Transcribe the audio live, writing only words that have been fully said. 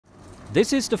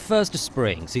This is the first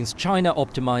spring since China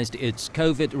optimized its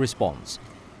COVID response.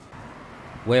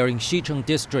 We're in Xicheng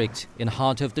district, in the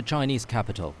heart of the Chinese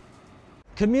capital.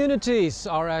 Communities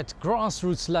are at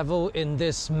grassroots level in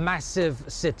this massive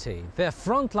city. They're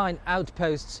frontline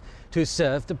outposts to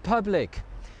serve the public.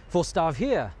 For staff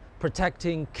here,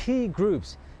 protecting key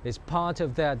groups is part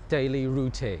of their daily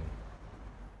routine.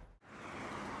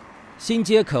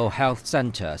 Xinjiekou Health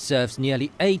Center serves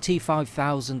nearly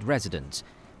 85,000 residents.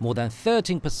 More than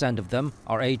 13% of them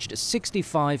are aged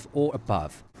 65 or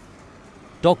above.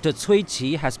 Dr. Cui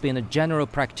Qi has been a general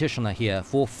practitioner here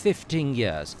for 15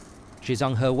 years. She's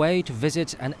on her way to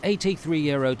visit an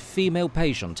 83-year-old female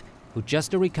patient who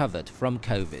just recovered from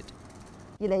COVID.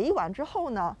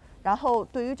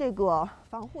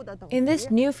 In this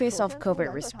new phase of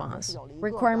COVID response,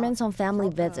 requirements on family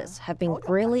visits have been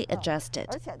greatly adjusted,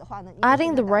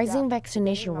 adding the rising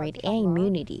vaccination rate and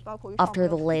immunity after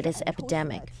the latest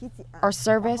epidemic. Our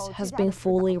service has been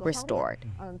fully restored.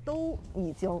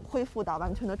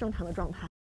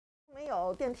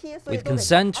 With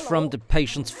consent from the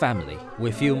patient's family,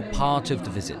 we feel part of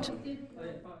the visit.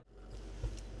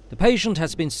 The patient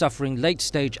has been suffering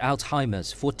late-stage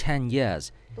Alzheimer's for 10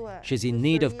 years. She's in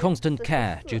need of constant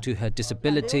care due to her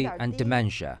disability and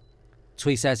dementia.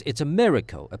 Cui says it's a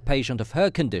miracle a patient of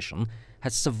her condition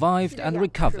has survived and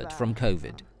recovered from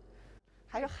COVID.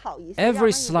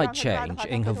 Every slight change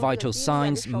in her vital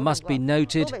signs must be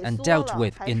noted and dealt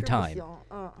with in time.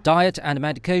 Diet and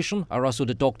medication are also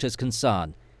the doctor's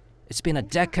concern. It's been a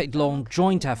decade-long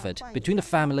joint effort between the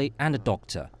family and the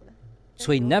doctor.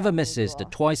 Cui never misses the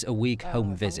twice-a-week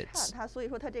home visits.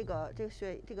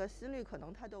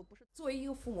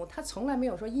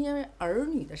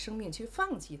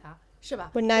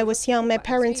 When I was young, my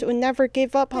parents would never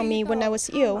give up on me when I was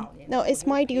ill. Now it's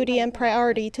my duty and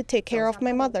priority to take care of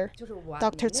my mother.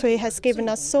 Dr. Cui has given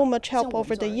us so much help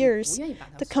over the years.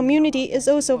 The community is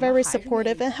also very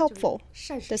supportive and helpful.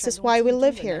 This is why we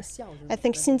live here. I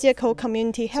think Xinjiekou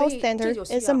Community Health Center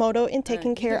is a model in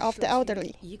taking care of the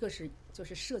elderly.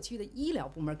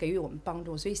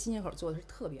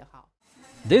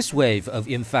 This wave of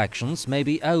infections may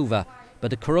be over, but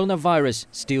the coronavirus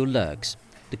still lurks.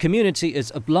 The community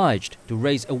is obliged to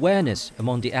raise awareness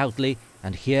among the elderly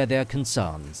and hear their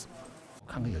concerns.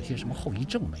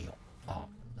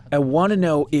 I want to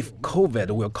know if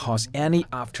COVID will cause any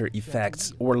after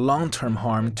effects or long-term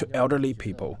harm to elderly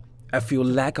people. I feel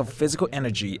lack of physical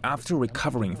energy after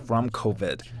recovering from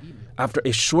COVID. After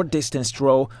a short distance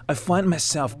stroll, I find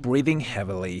myself breathing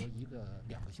heavily.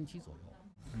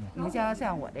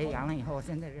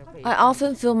 I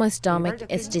often feel my stomach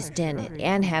is distended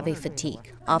and heavy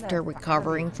fatigue after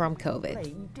recovering from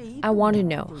COVID. I want to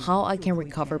know how I can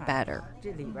recover better.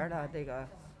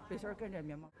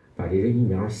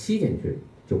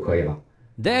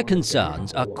 Their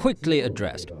concerns are quickly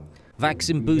addressed.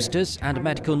 Vaccine boosters and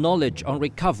medical knowledge on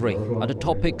recovery are the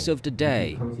topics of the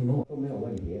day.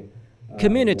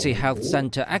 Community health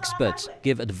center experts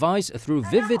give advice through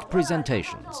vivid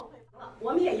presentations.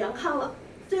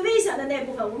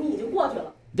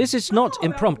 This is not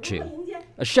impromptu.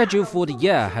 A schedule for the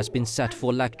year has been set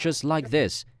for lectures like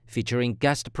this, featuring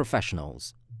guest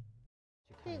professionals.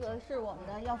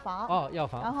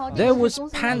 There was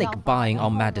panic buying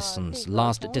on medicines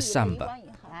last December.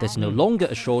 There's no longer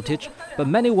a shortage, but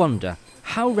many wonder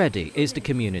how ready is the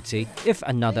community if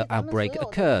another outbreak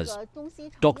occurs.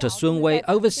 Dr. Sun Wei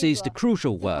oversees the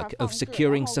crucial work of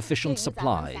securing sufficient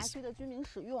supplies.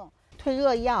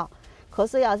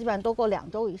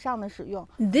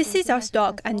 This is our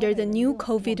stock under the new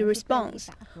COVID response.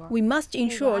 We must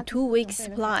ensure 2 weeks'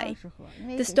 supply.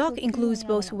 The stock includes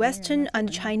both Western and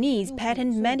Chinese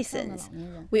patent medicines.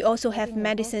 We also have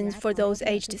medicines for those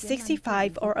aged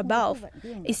 65 or above,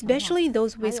 especially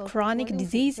those with chronic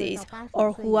diseases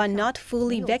or who are not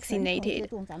fully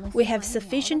vaccinated. We have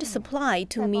sufficient supply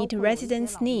to meet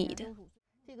residents' need.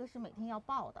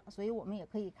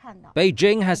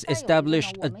 Beijing has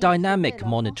established a dynamic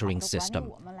monitoring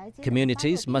system.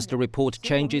 Communities must report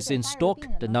changes in stock,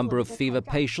 the number of fever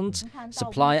patients,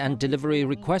 supply and delivery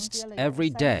requests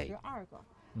every day.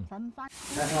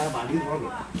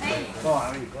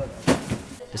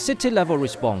 The city-level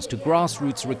response to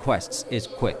grassroots requests is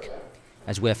quick.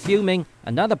 As we're filming,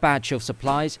 another batch of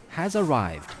supplies has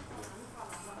arrived.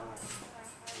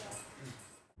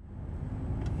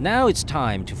 Now it's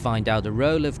time to find out the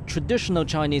role of traditional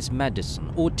Chinese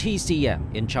medicine, or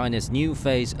TCM, in China's new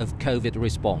phase of COVID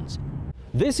response.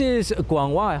 This is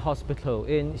Guangwai Hospital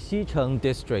in Xicheng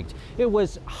District. It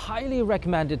was highly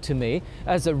recommended to me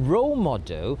as a role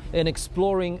model in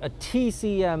exploring a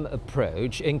TCM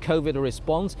approach in COVID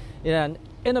response in an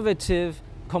innovative,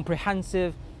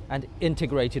 comprehensive and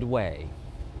integrated way.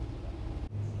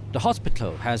 The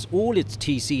hospital has all its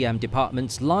TCM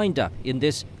departments lined up in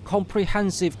this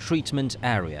comprehensive treatment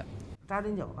area.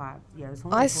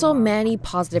 I saw many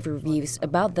positive reviews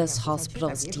about this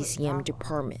hospital's TCM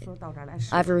department.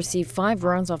 I've received 5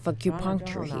 rounds of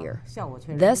acupuncture here.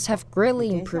 This have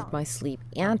greatly improved my sleep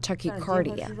and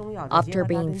tachycardia after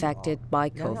being infected by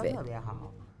COVID.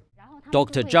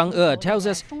 Dr. Zhang E tells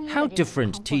us how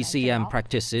different TCM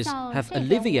practices have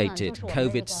alleviated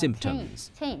COVID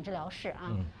symptoms.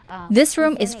 This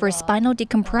room is for spinal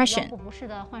decompression.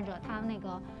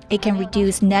 It can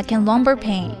reduce neck and lumbar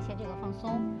pain.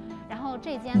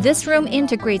 This room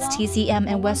integrates TCM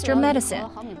and Western medicine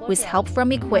with help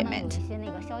from equipment.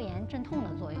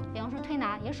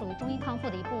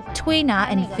 Tui Na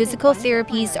and physical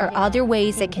therapies are other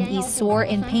ways that can ease sore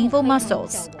and painful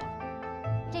muscles.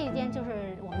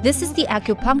 This is the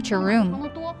acupuncture room.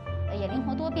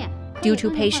 Due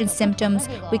to patient's symptoms,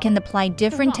 we can apply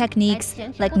different techniques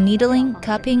like needling,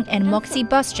 cupping, and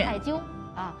moxibustion.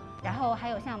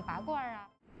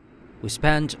 We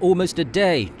spent almost a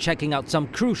day checking out some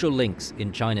crucial links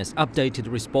in China's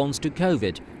updated response to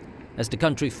COVID. As the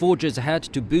country forges ahead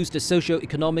to boost the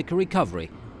socio-economic recovery,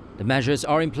 the measures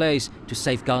are in place to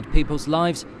safeguard people's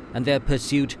lives and their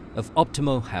pursuit of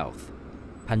optimal health.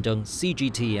 Pan Deng,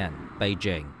 CGTN,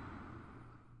 Beijing.